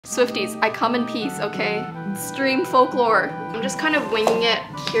Swifties, I come in peace, okay? Extreme folklore. I'm just kind of winging it.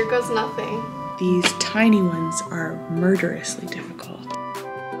 Here goes nothing. These tiny ones are murderously difficult.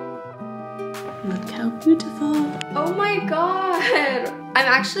 Look how beautiful. Oh my god! I'm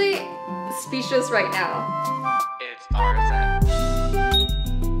actually speechless right now. It's RZ.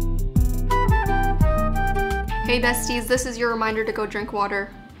 Hey besties, this is your reminder to go drink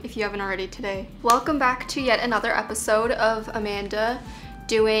water if you haven't already today. Welcome back to yet another episode of Amanda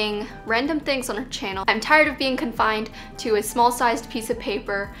doing random things on her channel. I'm tired of being confined to a small-sized piece of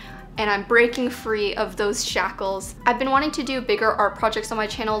paper and I'm breaking free of those shackles. I've been wanting to do bigger art projects on my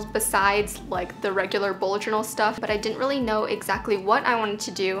channel besides like the regular bullet journal stuff, but I didn't really know exactly what I wanted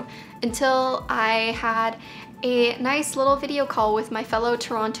to do until I had a nice little video call with my fellow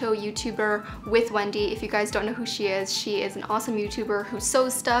Toronto YouTuber, With Wendy. If you guys don't know who she is an awesome YouTuber who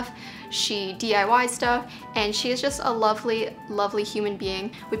sews stuff, she DIY stuff, and she is just a lovely, lovely human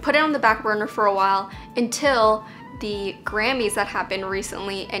being. We put it on the back burner for a while until the Grammys that happened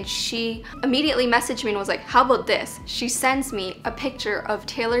recently, and she immediately messaged me and was like, how about this? She sends me a picture of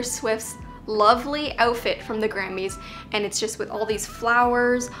Taylor Swift's lovely outfit from the Grammys, and it's just with all these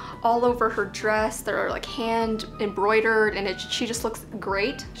flowers all over her dress that are like hand embroidered, and she just looks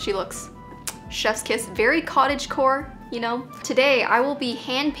great. She looks chef's kiss, very cottagecore, you know? Today I will be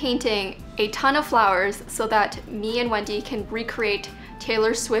hand painting a ton of flowers so that me and Wendy can recreate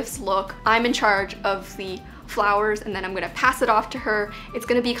Taylor Swift's look. I'm in charge of the flowers and then I'm gonna pass it off to her. It's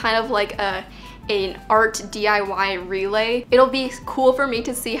gonna be kind of like an art DIY relay. It'll be cool for me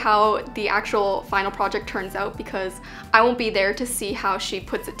to see how the actual final project turns out because I won't be there to see how she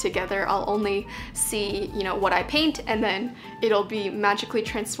puts it together. I'll only see, you know, what I paint, and then it'll be magically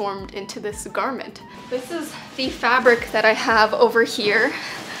transformed into this garment. This is the fabric that I have over here.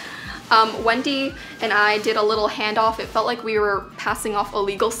 Wendy and I did a little handoff. It felt like we were passing off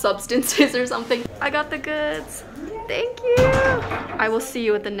illegal substances or something. I got the goods. Thank you. I will see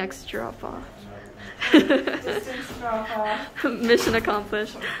you at the next drop off. Mission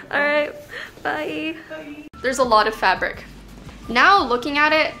accomplished. All right, bye. There's a lot of fabric. Now looking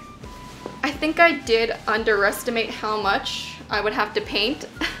at it, I think I did underestimate how much I would have to paint.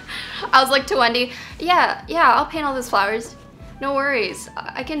 I was like to Wendy, yeah, I'll paint all those flowers. No worries,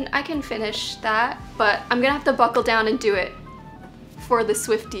 I can finish that, but I'm gonna have to buckle down and do it for the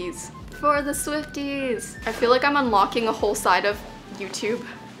Swifties. For the Swifties. I feel like I'm unlocking a whole side of YouTube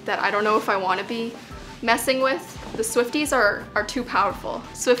that I don't know if I want to be messing with. The Swifties are too powerful.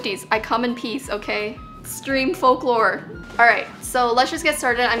 Swifties, I come in peace, okay? Extreme folklore. All right, so let's just get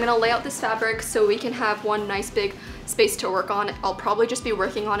started. I'm gonna lay out this fabric so we can have one nice big space to work on. I'll probably just be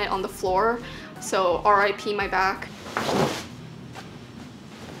working on it on the floor, so RIP my back.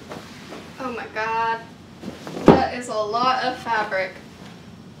 Oh my god, that is a lot of fabric.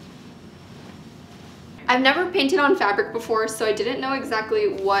 I've never painted on fabric before, so I didn't know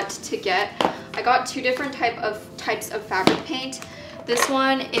exactly what to get. I got two different types of fabric paint. This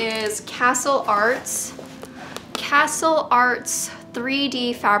one is Castle Arts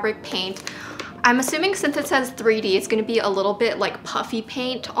 3D fabric paint. I'm assuming since it says 3D, it's gonna be a little bit like puffy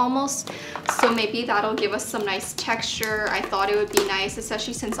paint almost. So maybe that'll give us some nice texture. I thought it would be nice,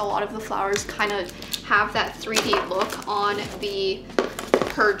 especially since a lot of the flowers kind of have that 3D look on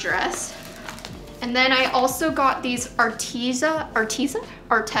her dress. And then I also got these Arteza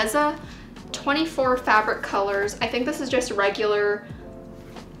 24 fabric colors. I think this is just regular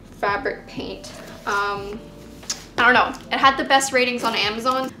fabric paint. I don't know, it had the best ratings on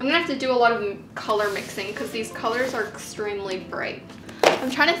Amazon. I'm gonna have to do a lot of color mixing because these colors are extremely bright. I'm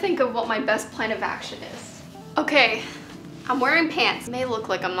trying to think of what my best plan of action is. Okay, I'm wearing pants. It may look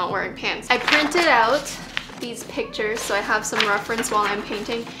like I'm not wearing pants. I printed out these pictures so I have some reference while I'm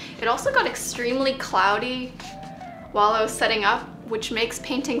painting. It also got extremely cloudy while I was setting up, which makes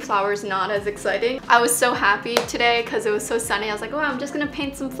painting flowers not as exciting. I was so happy today because it was so sunny. I was like, oh, I'm just gonna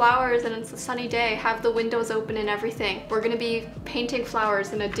paint some flowers and it's a sunny day, have the windows open and everything. We're gonna be painting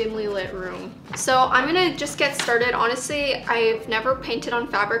flowers in a dimly lit room. So I'm gonna just get started. Honestly, I've never painted on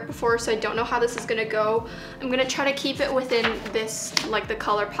fabric before, so I don't know how this is gonna go. I'm gonna try to keep it within this, like the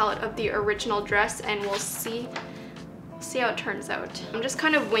color palette of the original dress, and we'll see how it turns out. I'm just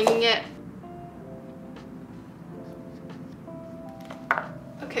kind of winging it.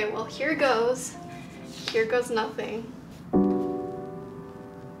 Okay, well, here goes nothing.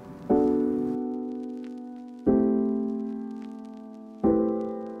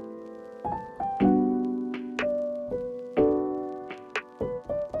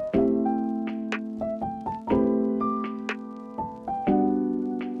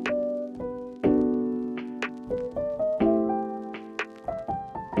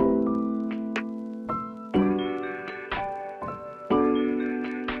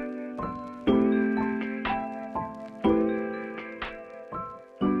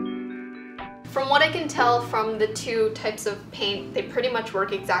 can tell from the two types of paint, they pretty much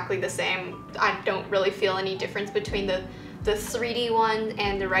work exactly the same. I don't really feel any difference between the 3D one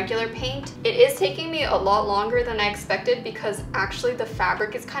and the regular paint. It is taking me a lot longer than I expected because actually the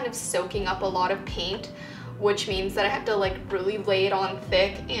fabric is kind of soaking up a lot of paint, which means that I have to like really lay it on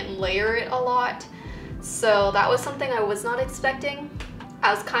thick and layer it a lot. So that was something I was not expecting.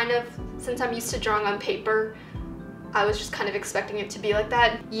 I was kind of, since I'm used to drawing on paper, I was just kind of expecting it to be like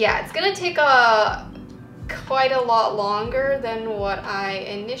that. Yeah, it's gonna take quite a lot longer than what I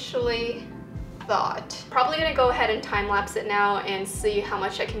initially thought. Probably gonna go ahead and time lapse it now and see how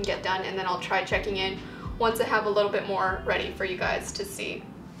much I can get done, and then I'll try checking in once I have a little bit more ready for you guys to see.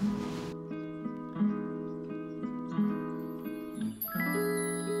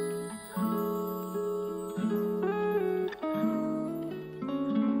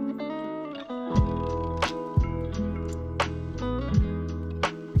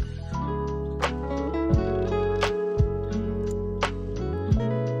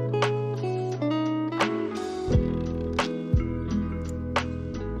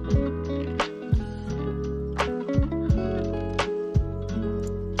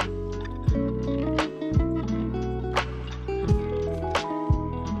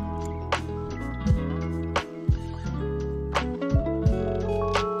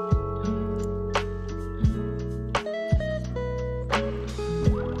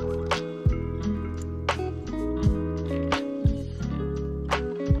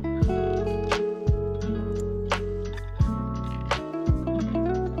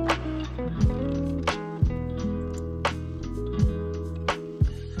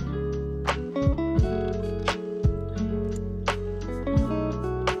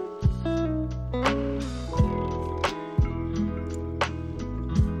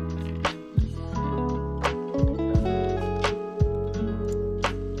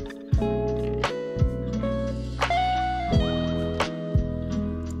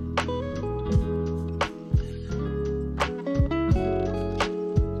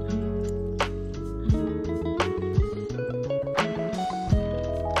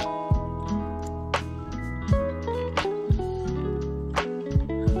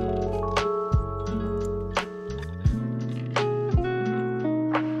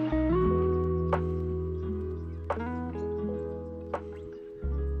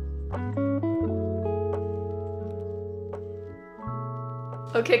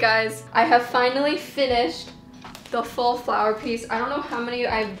 Okay guys, I have finally finished the full flower piece. I don't know how many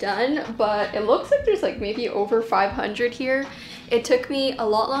I've done, but it looks like there's like maybe over 500 here. It took me a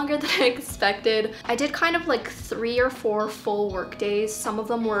lot longer than I expected. I did kind of like 3 or 4 full work days. Some of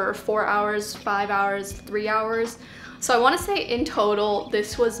them were 4 hours, 5 hours, 3 hours. So I want to say in total,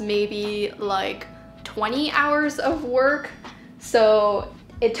 this was maybe like 20 hours of work. So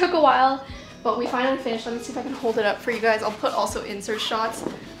it took a while, but we finally finished. Let me see if I can hold it up for you guys. I'll put also insert shots,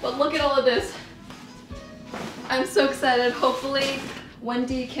 but look at all of this. I'm so excited. Hopefully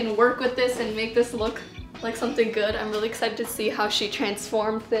Wendy can work with this and make this look like something good. I'm really excited to see how she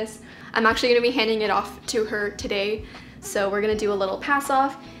transformed this. I'm actually gonna be handing it off to her today. So we're gonna do a little pass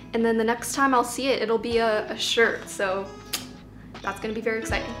off, and then the next time I'll see it, it'll be a shirt. So that's gonna be very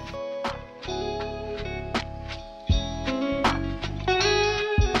exciting.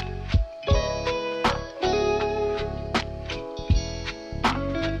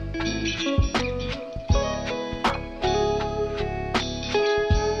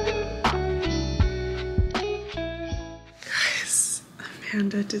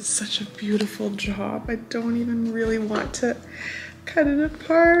 Amanda did such a beautiful job. I don't even really want to cut it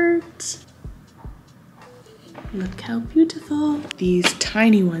apart. Look how beautiful. These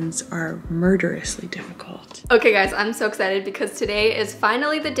tiny ones are murderously difficult. Okay guys, I'm so excited because today is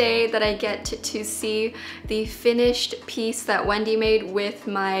finally the day that I get to see the finished piece that Wendy made with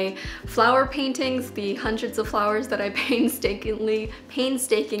my flower paintings, the hundreds of flowers that I painstakingly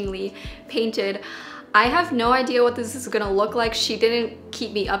painted. I have no idea what this is gonna look like. She didn't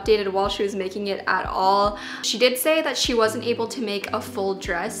keep me updated while she was making it at all. She did say that she wasn't able to make a full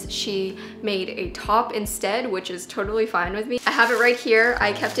dress. She made a top instead, which is totally fine with me. I have it right here.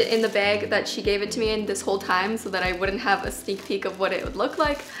 I kept it in the bag that she gave it to me in this whole time so that I wouldn't have a sneak peek of what it would look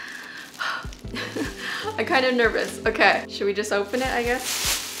like. I'm kind of nervous. Okay, should we just open it, I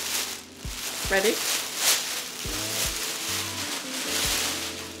guess? Ready?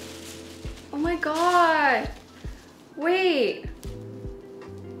 Oh my god! Wait!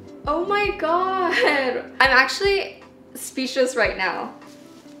 Oh my god! I'm actually speechless right now.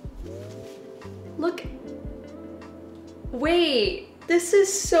 Look. Wait! This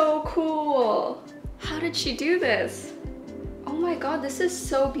is so cool! How did she do this? Oh my god, this is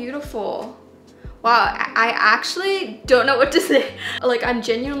so beautiful. Wow, I actually don't know what to say. Like, I'm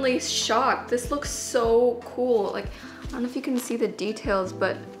genuinely shocked. This looks so cool. Like, I don't know if you can see the details,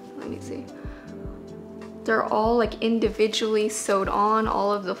 but let me see. They're all like individually sewed on,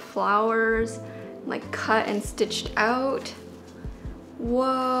 all of the flowers, like cut and stitched out.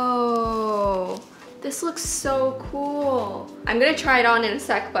 Whoa, this looks so cool. I'm gonna try it on in a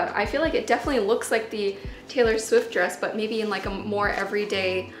sec, but I feel like it definitely looks like the Taylor Swift dress, but maybe in like a more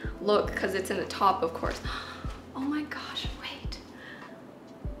everyday look because it's in the top, of course. Oh my gosh, wait.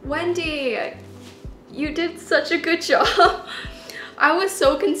 Wendy, you did such a good job. I was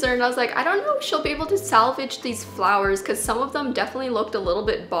so concerned. I was like, I don't know if she'll be able to salvage these flowers because some of them definitely looked a little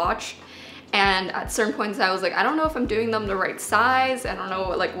bit botched. And at certain points I was like, I don't know if I'm doing them the right size. I don't know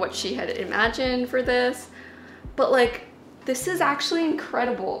like what she had imagined for this. But like, this is actually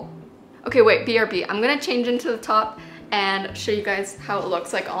incredible. Okay, wait, BRB. I'm gonna change into the top and show you guys how it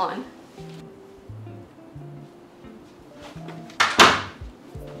looks like on.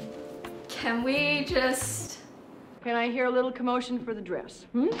 Can we just... Can I hear a little commotion for the dress?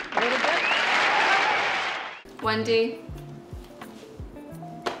 A little bit? Wendy.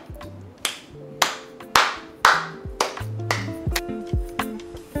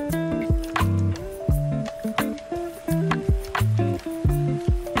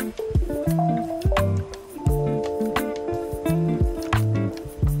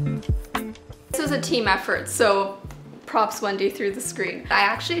 A team effort, so props Wendy through the screen. I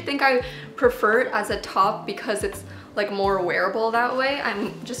actually think I prefer it as a top because it's like more wearable that way.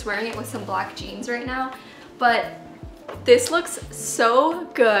 I'm just wearing it with some black jeans right now, but this looks so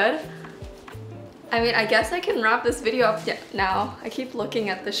good. I mean, I guess I can wrap this video up now. I keep looking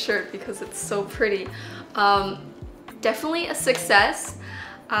at this shirt because it's so pretty. Definitely a success.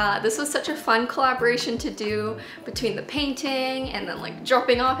 This was such a fun collaboration to do between the painting and then like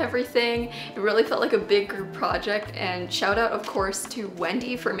dropping off everything. It really felt like a big group project, and shout out of course to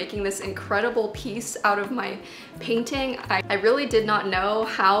Wendy for making this incredible piece out of my painting. I really did not know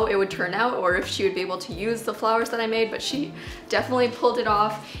how it would turn out or if she would be able to use the flowers that I made, but she definitely pulled it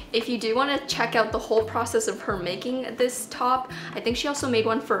off. If you do want to check out the whole process of her making this top, I think she also made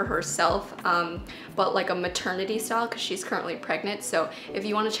one for herself, but like a maternity style because she's currently pregnant. So if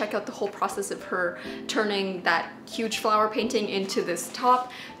you want to check out the whole process of her turning that huge flower painting into this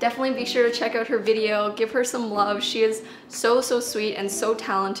top, definitely be sure to check out her video. Give her some love. She is so sweet and so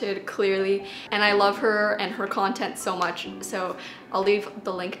talented, clearly, and I love her and her content so much. So I'll leave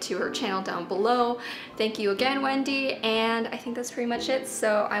the link to her channel down below. Thank you again, Wendy, and I think that's pretty much it.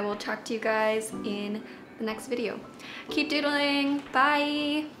 So I will talk to you guys in the next video. Keep doodling.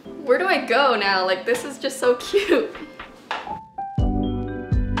 Bye. Where do I go now? Like, this is just so cute.